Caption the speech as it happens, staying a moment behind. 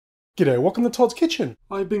G'day, welcome to Todd's Kitchen.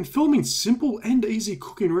 I've been filming simple and easy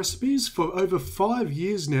cooking recipes for over 5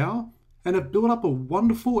 years now and have built up a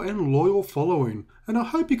wonderful and loyal following, and I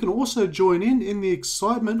hope you can also join in the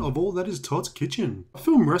excitement of all that is Todd's Kitchen. I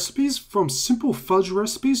film recipes from simple fudge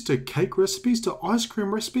recipes to cake recipes to ice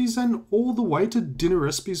cream recipes and all the way to dinner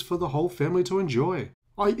recipes for the whole family to enjoy.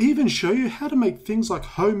 I even show you how to make things like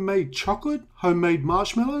homemade chocolate, homemade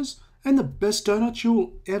marshmallows, and the best donuts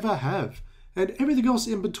you'll ever have, and everything else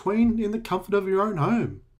in between in the comfort of your own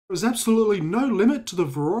home. There's absolutely no limit to the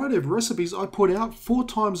variety of recipes I put out 4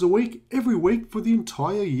 times a week, every week for the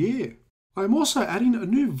entire year. I'm also adding a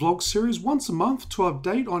new vlog series once a month to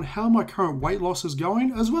update on how my current weight loss is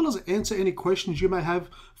going, as well as answer any questions you may have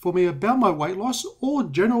for me about my weight loss or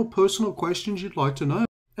general personal questions you'd like to know.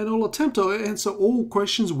 And I'll attempt to answer all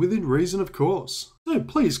questions within reason, of course. So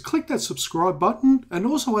please click that subscribe button, and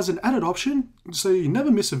also as an added option, so you never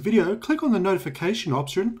miss a video, click on the notification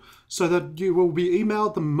option so that you will be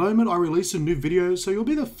emailed the moment I release a new video, so you'll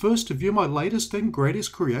be the first to view my latest and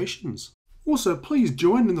greatest creations. Also, please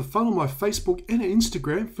join in the fun on my Facebook and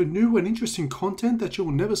Instagram for new and interesting content that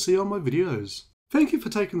you'll never see on my videos. Thank you for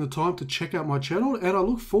taking the time to check out my channel, and I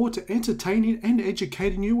look forward to entertaining and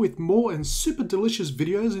educating you with more and super delicious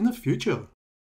videos in the future.